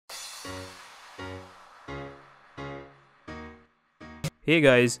Hey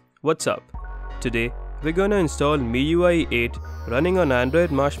guys, what's up? Today we're gonna install MIUI 8 running on Android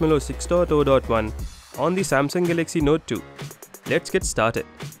Marshmallow 6.0.1 on the Samsung Galaxy Note 2. Let's get started.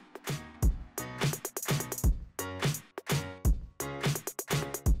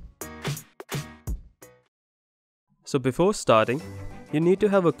 So before starting, you need to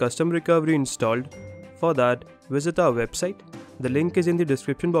have a custom recovery installed. For that, visit our website. The link is in the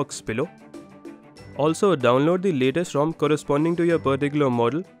description box below. Also, download the latest ROM corresponding to your particular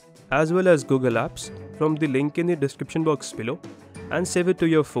model as well as Google Apps from the link in the description box below and save it to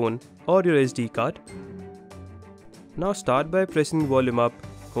your phone or your SD card. Now start by pressing volume up,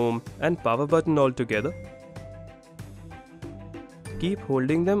 home and power button all together. Keep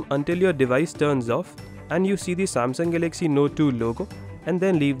holding them until your device turns off and you see the Samsung Galaxy Note 2 logo, and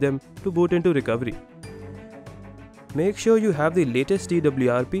then leave them to boot into recovery. Make sure you have the latest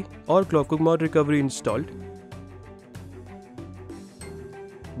TWRP or clockwork mod recovery installed.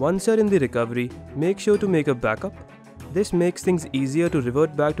 Once you're in the recovery, make sure to make a backup. This makes things easier to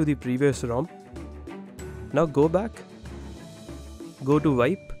revert back to the previous ROM. Now go back, go to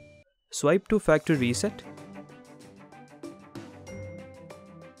wipe, swipe to factory reset.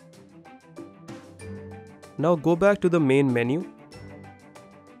 Now go back to the main menu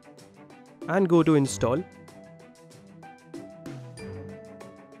and go to install.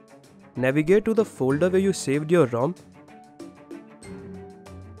 Navigate to the folder where you saved your ROM.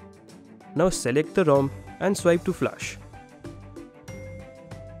 Now select the ROM and swipe to flash.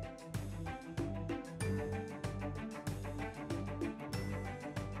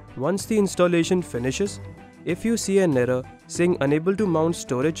 Once the installation finishes, if you see an error saying unable to mount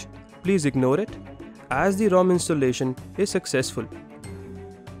storage, please ignore it, as the ROM installation is successful.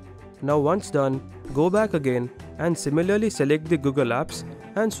 Now once done, go back again and similarly select the Google Apps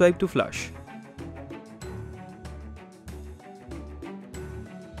and swipe to flash.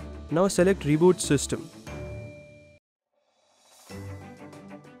 Now select Reboot System.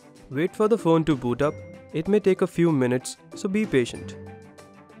 Wait for the phone to boot up. It may take a few minutes, so be patient.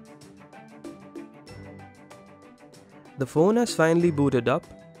 The phone has finally booted up.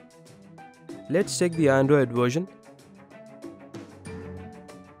 Let's check the Android version.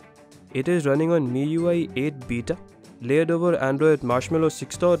 It is running on MIUI 8 Beta, layered over Android Marshmallow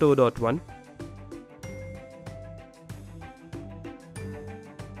 6.0.1.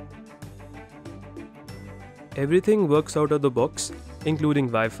 Everything works out of the box, including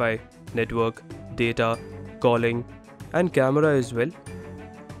Wi-Fi, network, data, calling, and camera as well.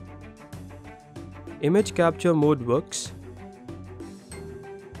 Image capture mode works.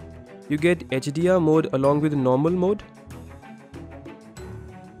 You get HDR mode along with normal mode.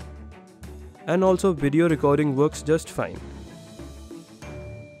 And also video recording works just fine.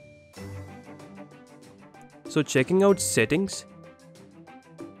 So checking out settings,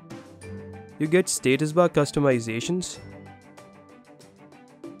 you get status bar customizations,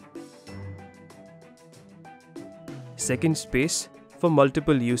 second space for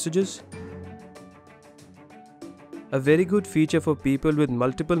multiple usages, a very good feature for people with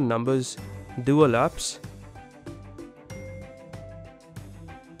multiple numbers, dual apps.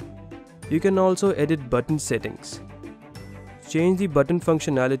 You can also edit button settings, change the button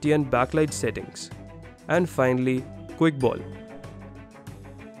functionality and backlight settings, and finally, quick ball.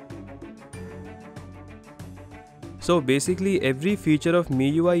 So basically every feature of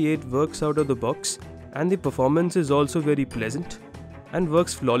MIUI 8 works out of the box, and the performance is also very pleasant and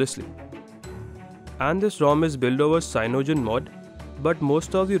works flawlessly. And this ROM is built over CyanogenMod, but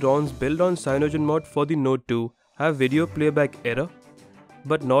most of the ROMs built on CyanogenMod for the Note 2 have video playback error,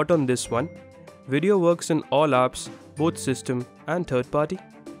 but not on this one. Video works in all apps, both system and third party.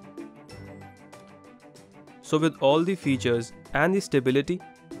 So with all the features and the stability,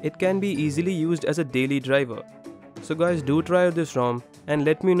 it can be easily used as a daily driver. So guys, do try out this ROM and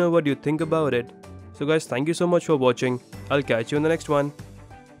let me know what you think about it. So guys, thank you so much for watching. I'll catch you in the next one.